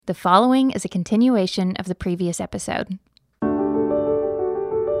The following is a continuation of the previous episode.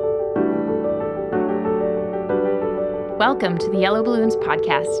 Welcome to the Yellow Balloons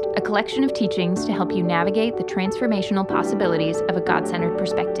Podcast, a collection of teachings to help you navigate the transformational possibilities of a God-centered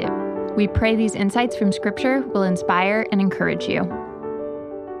perspective. We pray these insights from Scripture will inspire and encourage you.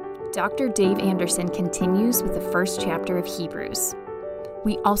 Dr. Dave Anderson continues with the first chapter of Hebrews.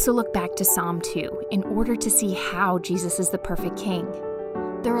 We also look back to Psalm 2 in order to see how Jesus is the perfect king.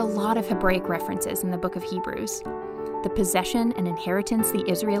 There are a lot of Hebraic references in the book of Hebrews. The possession and inheritance the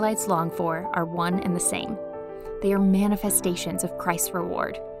Israelites long for are one and the same. They are manifestations of Christ's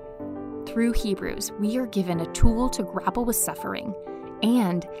reward. Through Hebrews, we are given a tool to grapple with suffering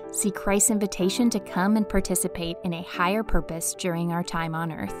and see Christ's invitation to come and participate in a higher purpose during our time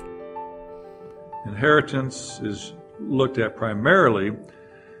on earth. Inheritance is looked at primarily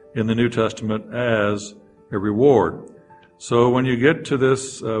in the New Testament as a reward. So when you get to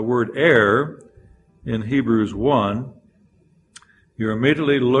this word heir in Hebrews 1, you're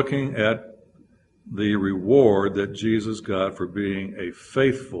immediately looking at the reward that Jesus got for being a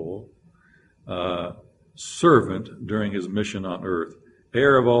faithful servant during his mission on earth,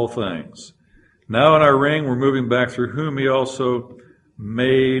 heir of all things. Now in our ring, we're moving back through whom he also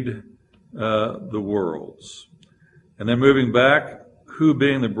made the worlds. And then moving back, who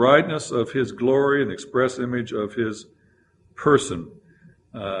being the brightness of his glory and the express image of his person.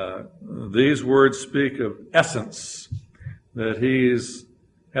 These words speak of essence, that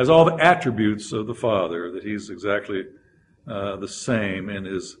has all the attributes of the Father, that he's exactly the same in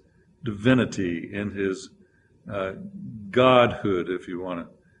his divinity, in his godhood, if you want to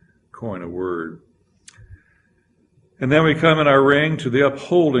coin a word. And then we come in our ring to the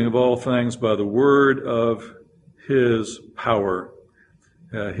upholding of all things by the word of his power,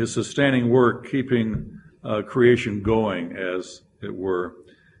 his sustaining work, keeping creation going, as it were.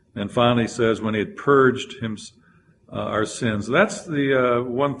 And finally says, when he had purged our sins. That's the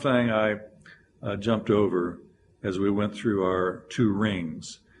one thing I jumped over as we went through our two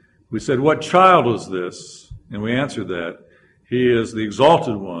rings. We said, what child is this? And we answered that. He is the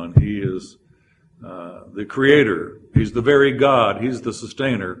exalted one. He is the creator. He's the very God. He's the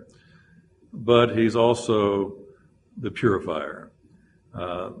sustainer. But he's also the purifier.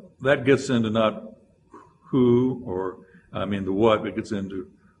 That gets into not who, the what, but it gets into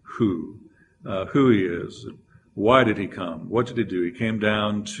who he is. Why did he come? What did he do? He came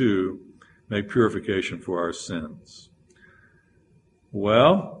down to make purification for our sins.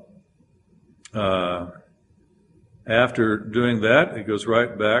 Well, after doing that, it goes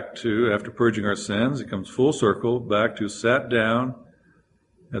right back to, after purging our sins, it comes full circle back to sat down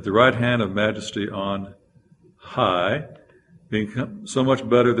at the right hand of majesty on high, being so much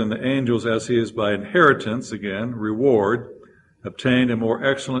better than the angels as he is by inheritance, again, reward, obtained a more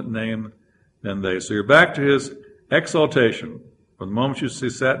excellent name than they. So you're back to his exaltation. From the moment you see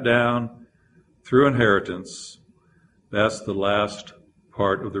sat down through inheritance, that's the last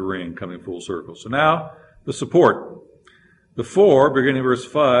part of the ring coming full circle. So now the support. The 4, beginning verse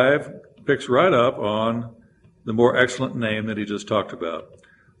 5, picks right up on the more excellent name that he just talked about.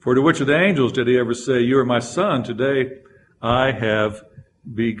 For to which of the angels did he ever say, you are my son, today I have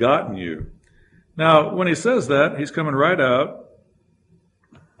begotten you? Now, when he says that, he's coming right out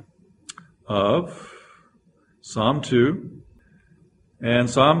of Psalm 2. And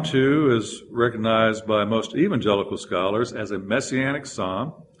Psalm 2 is recognized by most evangelical scholars as a messianic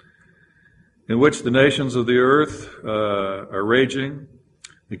psalm in which the nations of the earth are raging.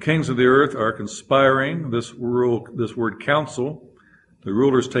 The kings of the earth are conspiring. This word counsel, the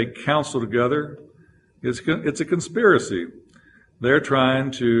rulers take counsel together. It's a conspiracy. They're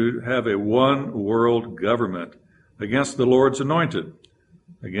trying to have a one world government against the Lord's anointed.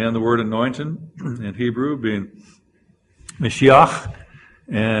 Again, the word anointed in Hebrew being Mashiach,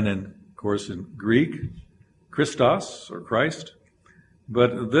 and of course in Greek, Christos or Christ.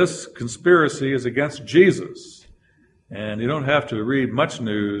 But this conspiracy is against Jesus. And you don't have to read much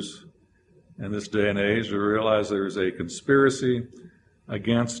news in this day and age to realize there's a conspiracy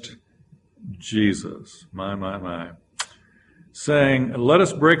against Jesus. My. Saying, let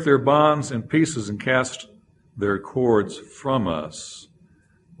us break their bonds in pieces and cast their cords from us.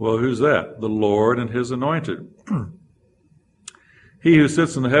 Well, who's that? The Lord and his anointed. He who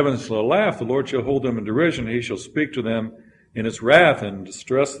sits in the heavens shall laugh. The Lord shall hold them in derision. He shall speak to them in his wrath and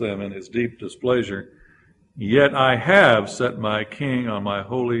distress them in his deep displeasure. Yet I have set my king on my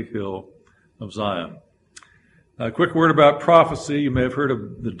holy hill of Zion. A quick word about prophecy. You may have heard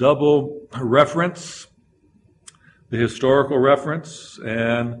of the double reference, the historical reference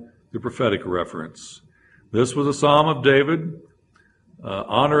and the prophetic reference. This was a Psalm of David,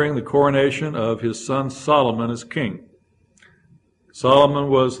 honoring the coronation of his son Solomon as king. Solomon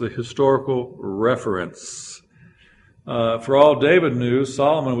was the historical reference. For all David knew,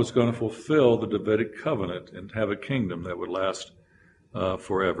 Solomon was going to fulfill the Davidic covenant and have a kingdom that would last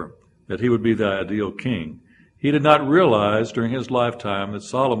forever, that he would be the ideal king. He did not realize during his lifetime that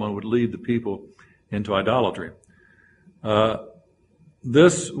Solomon would lead the people into idolatry.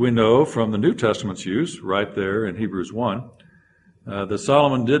 This we know from the New Testament's use, right there in Hebrews 1, that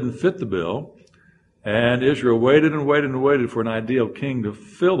Solomon didn't fit the bill, and Israel waited and waited and waited for an ideal king to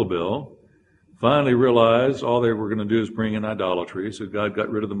fill the bill, finally realized all they were going to do is bring in idolatry, so God got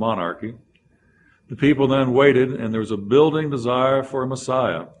rid of the monarchy. The people then waited, and there was a building desire for a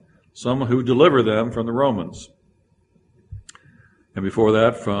Messiah, someone who would deliver them from the Romans, and before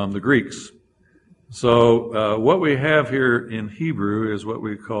that from the Greeks. So what we have here in Hebrew is what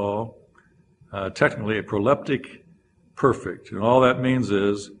we call technically a proleptic perfect, and all that means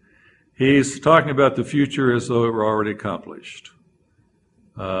is he's talking about the future as though it were already accomplished.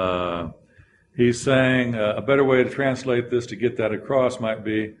 He's saying a better way to translate this to get that across might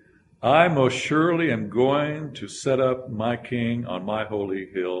be, I most surely am going to set up my king on my holy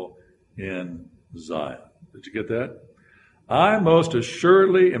hill in Zion. Did you get that? I most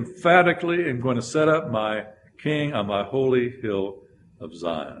assuredly, emphatically am going to set up my king on my holy hill of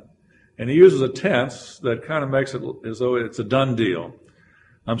Zion. And he uses a tense that kind of makes it as though it's a done deal.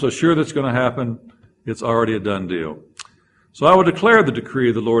 I'm so sure that's going to happen, it's already a done deal. So I will declare the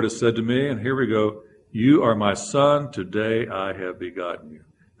decree the Lord has said to me, and here we go, you are my son, today I have begotten you.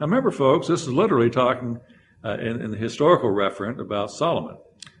 Now remember, folks, this is literally talking in the historical referent about Solomon.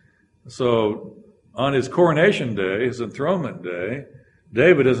 So on his coronation day, his enthronement day,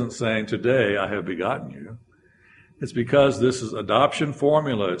 David isn't saying, today I have begotten you. It's because this is adoption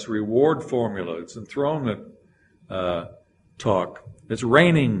formula, it's reward formula, it's enthronement talk, it's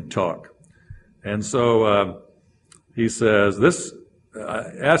reigning talk. And so he says,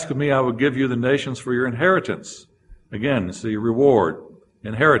 ask of me, I will give you the nations for your inheritance. Again, see, reward,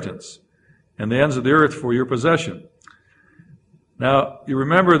 inheritance, and the ends of the earth for your possession. Now, you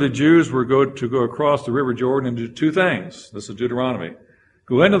remember the Jews were to go across the river Jordan and do two things. This is Deuteronomy.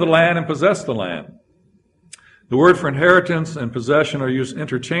 Go into the land and possess the land. The word for inheritance and possession are used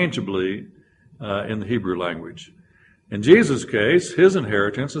interchangeably in the Hebrew language. In Jesus' case, his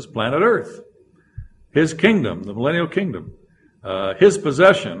inheritance is planet Earth. His kingdom, the millennial kingdom, his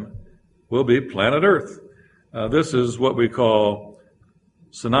possession will be planet Earth. This is what we call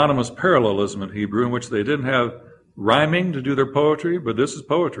synonymous parallelism in Hebrew, in which they didn't have rhyming to do their poetry, but this is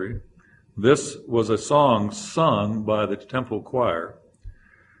poetry. This was a song sung by the temple choir.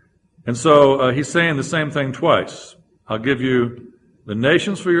 And so he's saying the same thing twice. I'll give you the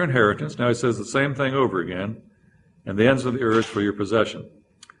nations for your inheritance. Now he says the same thing over again, and the ends of the earth for your possession.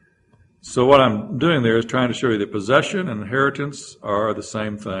 So what I'm doing there is trying to show you that possession and inheritance are the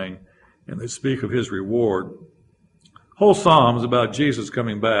same thing, and they speak of his reward. Whole psalm is about Jesus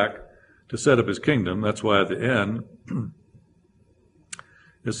coming back to set up his kingdom. That's why at the end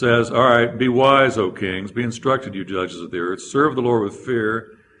it says, all right, be wise, O kings, be instructed, you judges of the earth, serve the Lord with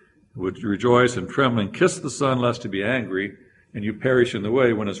fear, would rejoice and trembling, kiss the Son lest he be angry, and you perish in the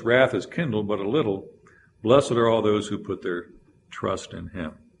way when his wrath is kindled but a little. Blessed are all those who put their trust in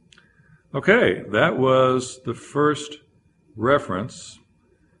him. Okay, that was the first reference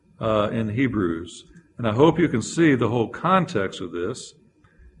in Hebrews. And I hope you can see the whole context of this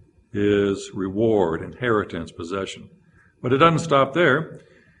is reward, inheritance, possession. But it doesn't stop there.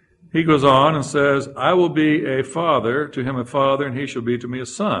 He goes on and says, I will be a father, to him a father, and he shall be to me a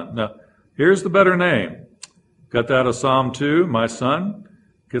son. Now, here's the better name. Got that out of Psalm 2, my son.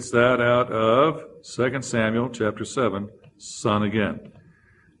 Gets that out of 2 Samuel chapter 7, son again.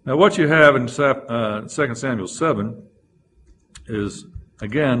 Now, what you have in 2 Samuel 7 is,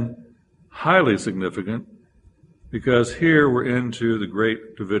 again, highly significant, because here we're into the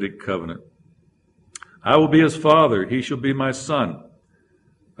great Davidic covenant. I will be his father, he shall be my son.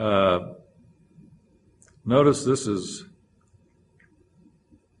 Notice this is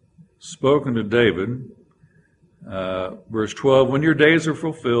spoken to David. Verse 12, when your days are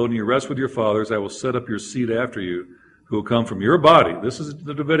fulfilled and you rest with your fathers, I will set up your seed after you, who will come from your body. This is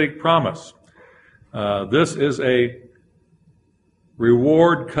the Davidic promise. This is a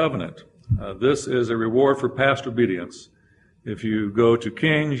reward covenant. This is a reward for past obedience. If you go to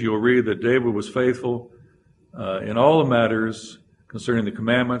Kings, you'll read that David was faithful in all the matters concerning the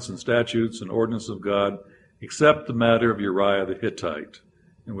commandments and statutes and ordinances of God, except the matter of Uriah the Hittite.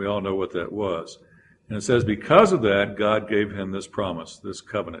 And we all know what that was. And it says because of that, God gave him this promise, this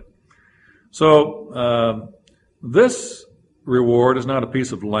covenant. So this reward is not a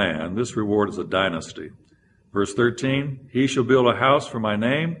piece of land. This reward is a dynasty. Verse 13, he shall build a house for my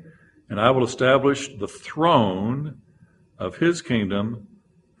name, and I will establish the throne of his kingdom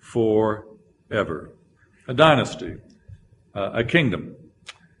forever. A dynasty, a kingdom.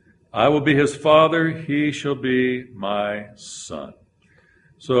 I will be his father, he shall be my son.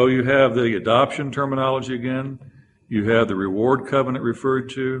 So you have the adoption terminology again. You have the reward covenant referred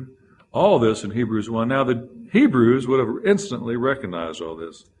to. All this in Hebrews 1. Now, the Hebrews would have instantly recognized all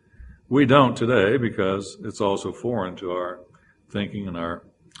this. We don't today because it's also foreign to our thinking and our,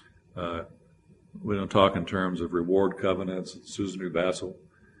 we don't talk in terms of reward covenants, Susan B. Bassel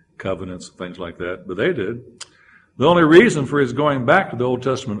covenants, things like that, but they did. The only reason for his going back to the Old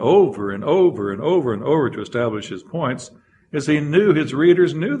Testament over and over and over and over to establish his points is he knew his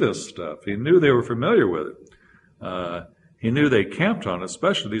readers knew this stuff. He knew they were familiar with it. He knew they camped on it,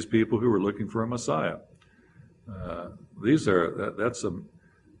 especially these people who were looking for a Messiah. These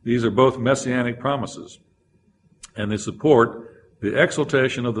are both messianic promises, and they support the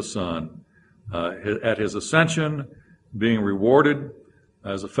exaltation of the Son at his ascension, being rewarded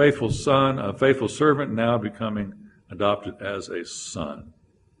as a faithful son, a faithful servant, now becoming adopted as a son.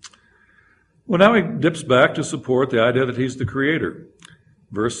 Well, now he dips back to support the idea that he's the creator.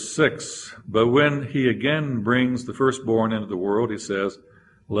 Verse 6, but when he again brings the firstborn into the world, he says,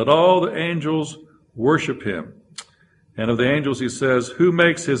 let all the angels worship him. And of the angels he says, who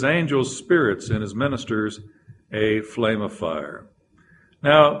makes his angels spirits and his ministers a flame of fire.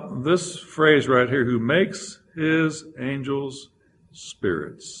 Now, this phrase right here, who makes his angels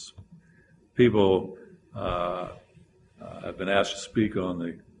spirits. People have been asked to speak on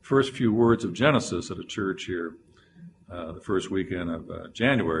the first few words of Genesis at a church here the first weekend of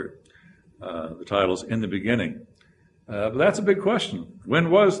January. The title's In the Beginning. But that's a big question. When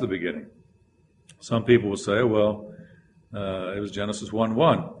was the beginning? Some people will say, well, it was Genesis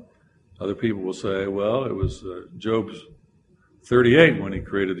 1:1. Other people will say, well, it was Job 38 when he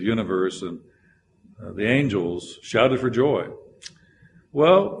created the universe and the angels shouted for joy.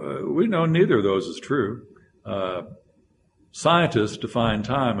 Well, we know neither of those is true. Scientists define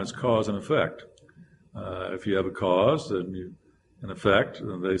time as cause and effect. If you have a cause and an effect,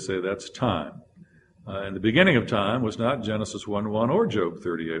 then they say that's time. And the beginning of time was not Genesis 1:1 or Job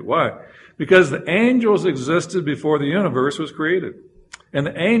 38. Why? Because the angels existed before the universe was created. And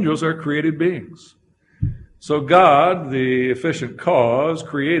the angels are created beings. So God, the efficient cause,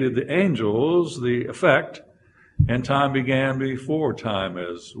 created the angels, the effect, and time began before time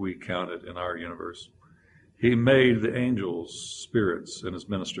as we count it in our universe. He made the angels spirits and his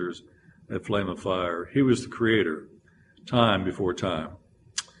ministers a flame of fire. He was the creator, time before time.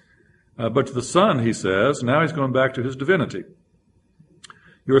 But to the Son, he says, now he's going back to his divinity.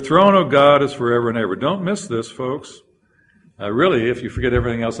 Your throne, O God, is forever and ever. Don't miss this, folks. Really, if you forget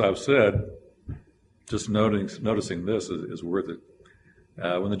everything else I've said, just noticing this is worth it.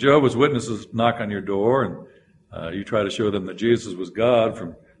 When the Jehovah's Witnesses knock on your door and you try to show them that Jesus was God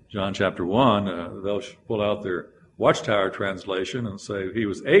from John chapter 1, they'll pull out their Watchtower translation and say he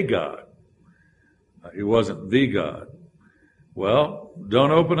was a God. He wasn't the God. Well,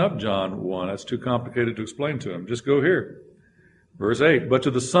 don't open up John 1. That's too complicated to explain to him. Just go here. Verse 8, but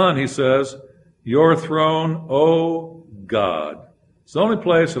to the Son, he says, your throne, O God. It's the only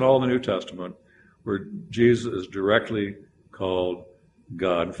place in all the New Testament where Jesus is directly called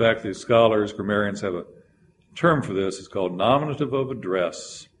God. In fact, the scholars, grammarians have a term for this. It's called nominative of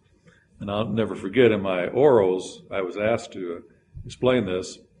address. And I'll never forget, in my orals, I was asked to explain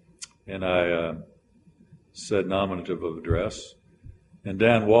this, and I said nominative of address. And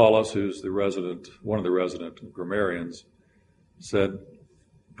Dan Wallace, who's one of the resident grammarians, said,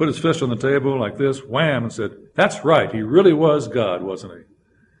 put his fist on the table like this, wham, and said, that's right, he really was God, wasn't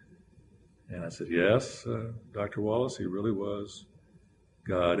he? And I said, yes, Dr. Wallace, he really was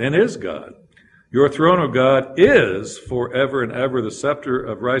God, and is God. Your throne, O God, is forever and ever. The scepter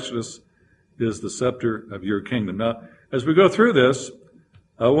of righteousness is the scepter of your kingdom. Now, as we go through this,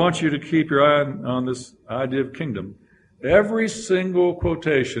 I want you to keep your eye on this idea of kingdom. Every single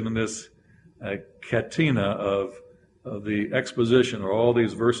quotation in this catena of the exposition, or all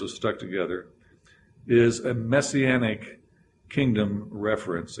these verses stuck together, is a messianic kingdom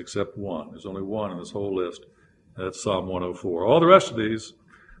reference, except one. There's only one in this whole list. That's Psalm 104. All the rest of these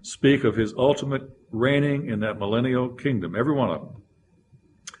speak of his ultimate reigning in that millennial kingdom, every one of them.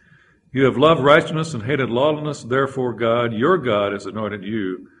 You have loved righteousness and hated lawlessness, therefore God, your God, has anointed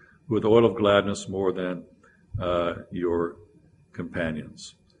you with oil of gladness more than your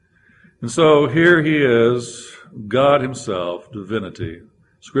companions. And so here he is, God himself, divinity,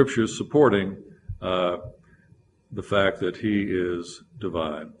 scriptures supporting the fact that he is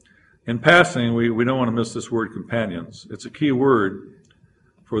divine. In passing, we don't want to miss this word companions. It's a key word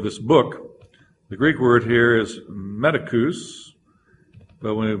for this book. The Greek word here is medikous,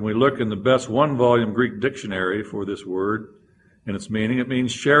 but when we look in the best one-volume Greek dictionary for this word and its meaning, it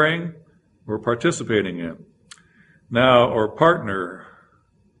means sharing or participating in. Now, or partner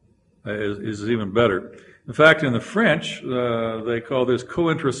is even better. In fact, in the French, they call this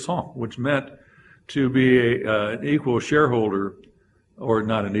co-intéressant, which meant to be an equal shareholder, or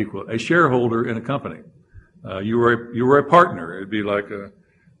not an equal, a shareholder in a company. You were a partner. It'd be like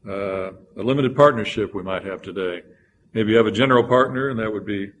a limited partnership we might have today. Maybe you have a general partner, and that would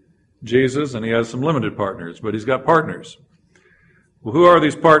be Jesus, and he has some limited partners, but he's got partners. Well, who are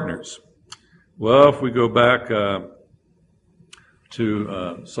these partners? Well, if we go back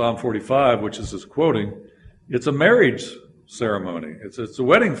to Psalm 45, which is his quoting, it's a marriage ceremony. It's a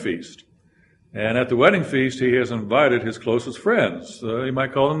wedding feast. And at the wedding feast, he has invited his closest friends. You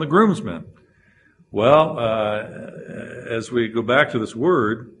might call them the groomsmen. Well, as we go back to this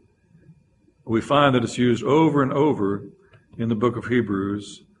word, we find that it's used over and over in the book of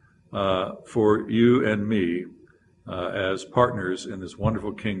Hebrews for you and me as partners in this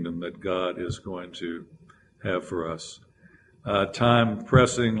wonderful kingdom that God is going to have for us. Time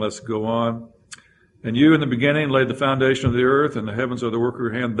pressing, let's go on. And you in the beginning laid the foundation of the earth, and the heavens are the work of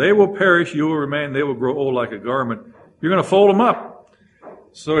your hand. They will perish, you will remain, they will grow old like a garment. You're going to fold them up.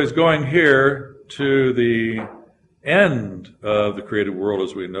 So he's going here to the end of the created world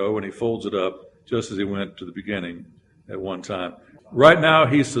as we know, and he folds it up just as he went to the beginning at one time. Right now,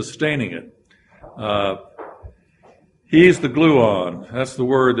 he's sustaining it. He's the gluon. That's the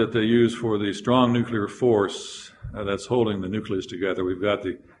word that they use for the strong nuclear force that's holding the nucleus together. We've got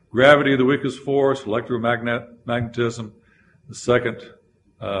the gravity, the weakest force, electromagnetism, the second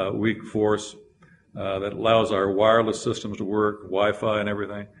weak force that allows our wireless systems to work, Wi-Fi and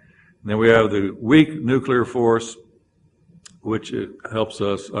everything. And then we have the weak nuclear force, which helps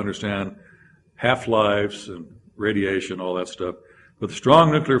us understand half-lives and radiation, all that stuff. But the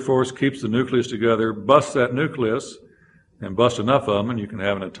strong nuclear force keeps the nucleus together, busts that nucleus, and busts enough of them, and you can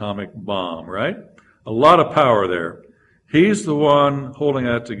have an atomic bomb, right? A lot of power there. He's the one holding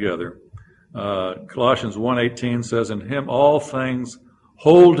that together. Colossians 1:18 says, in him all things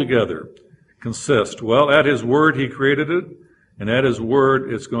hold together, consist. Well, at his word he created it, and at his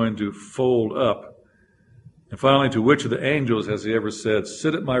word it's going to fold up. And finally, to which of the angels has he ever said,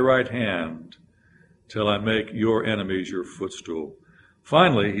 sit at my right hand till I make your enemies your footstool?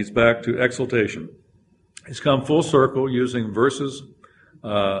 Finally, he's back to exaltation. He's come full circle using verses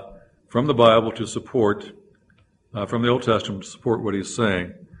from the Bible to support from the Old Testament to support what he's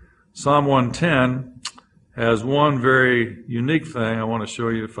saying. Psalm 110 has one very unique thing I want to show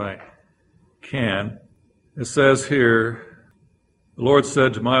you if I can. It says here, the Lord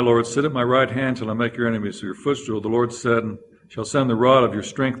said to my Lord, sit at my right hand till I make your enemies your footstool. The Lord said, shall send the rod of your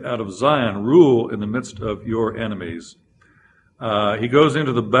strength out of Zion, rule in the midst of your enemies. He goes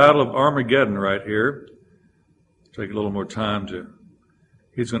into the battle of Armageddon right here. Take a little more time to...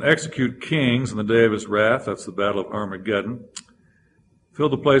 He's going to execute kings in the day of his wrath. That's the battle of Armageddon. Fill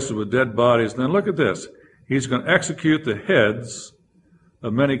the places with dead bodies. And then look at this. He's going to execute the heads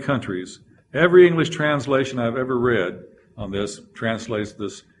of many countries. Every English translation I've ever read on this translates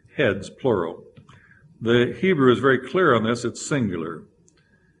this heads, plural. The Hebrew is very clear on this. It's singular.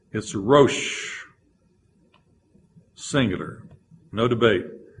 It's rosh, singular. No debate.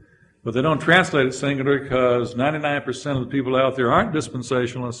 But they don't translate it singular because 99% of the people out there aren't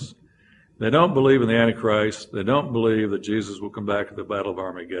dispensationalists. They don't believe in the Antichrist. They don't believe that Jesus will come back at the Battle of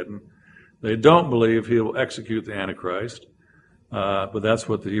Armageddon. They don't believe he will execute the Antichrist. But that's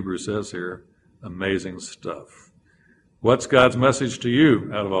what the Hebrew says here. Amazing stuff. What's God's message to you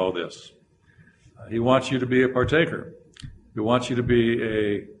out of all this? He wants you to be a partaker. He wants you to be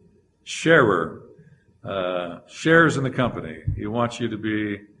a sharer, shares in the company. He wants you to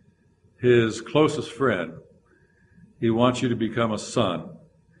be his closest friend. He wants you to become a son.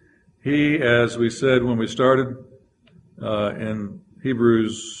 He, as we said when we started in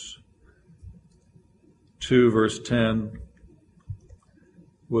Hebrews 2, verse 10,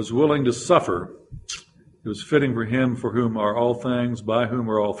 was willing to suffer. It was fitting for him for whom are all things, by whom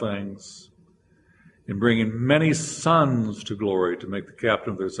are all things, in bringing many sons to glory to make the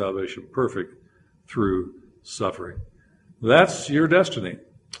captain of their salvation perfect through suffering. That's your destiny.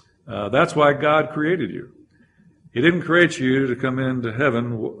 That's why God created you. He didn't create you to come into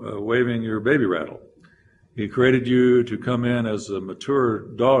heaven waving your baby rattle. He created you to come in as a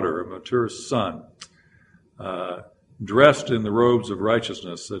mature daughter, a mature son, dressed in the robes of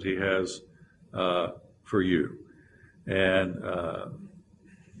righteousness that he has for you. And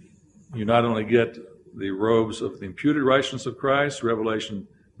you not only get the robes of the imputed righteousness of Christ, Revelation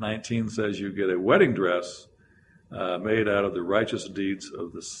 19 says you get a wedding dress made out of the righteous deeds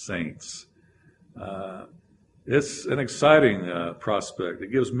of the saints. It's an exciting prospect.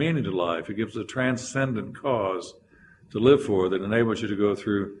 It gives meaning to life. It gives a transcendent cause to live for that enables you to go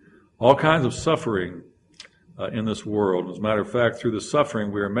through all kinds of suffering in this world. As a matter of fact, through the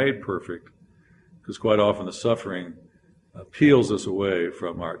suffering we are made perfect, because quite often the suffering peels us away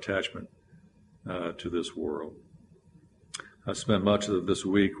from our attachment to this world. I spent much of this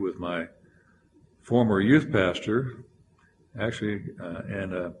week with my former youth pastor, actually,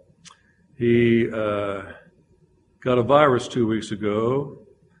 and he got a virus 2 weeks ago,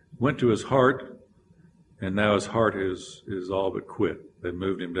 went to his heart, and now his heart is all but quit. They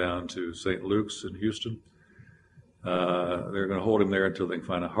moved him down to St. Luke's in Houston. They're going to hold him there until they can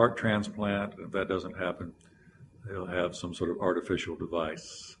find a heart transplant. If that doesn't happen, they'll have some sort of artificial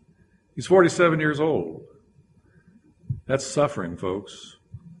device. He's 47 years old. That's suffering, folks.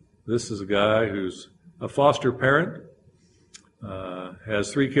 This is a guy who's a foster parent,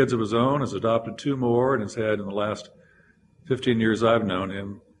 has 3 kids of his own, has adopted 2 more, and has had, in the last 15 years I've known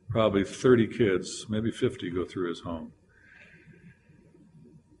him, probably 30 kids, maybe 50, go through his home.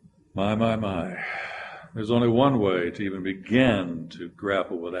 My. There's only one way to even begin to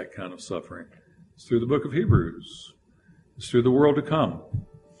grapple with that kind of suffering. It's through the book of Hebrews. It's through the world to come.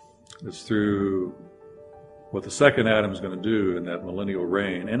 It's through what the second Adam is going to do in that millennial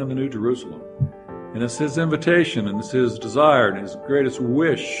reign and in the New Jerusalem. And it's his invitation and it's his desire and his greatest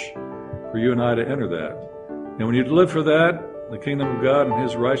wish for you and I to enter that. And when you live for that, the kingdom of God and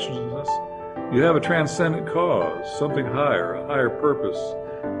his righteousness, you have a transcendent cause, something higher, a higher purpose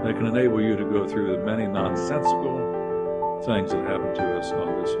that can enable you to go through the many nonsensical things that happen to us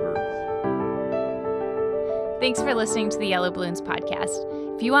on this earth. Thanks for listening to the Yellow Balloons podcast.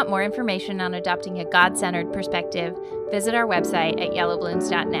 If you want more information on adopting a God-centered perspective, visit our website at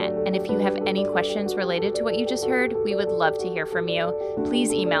yellowballoons.net. And if you have any questions related to what you just heard, we would love to hear from you.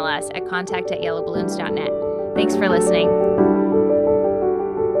 Please email us at contact@yellowballoons.net. Thanks for listening.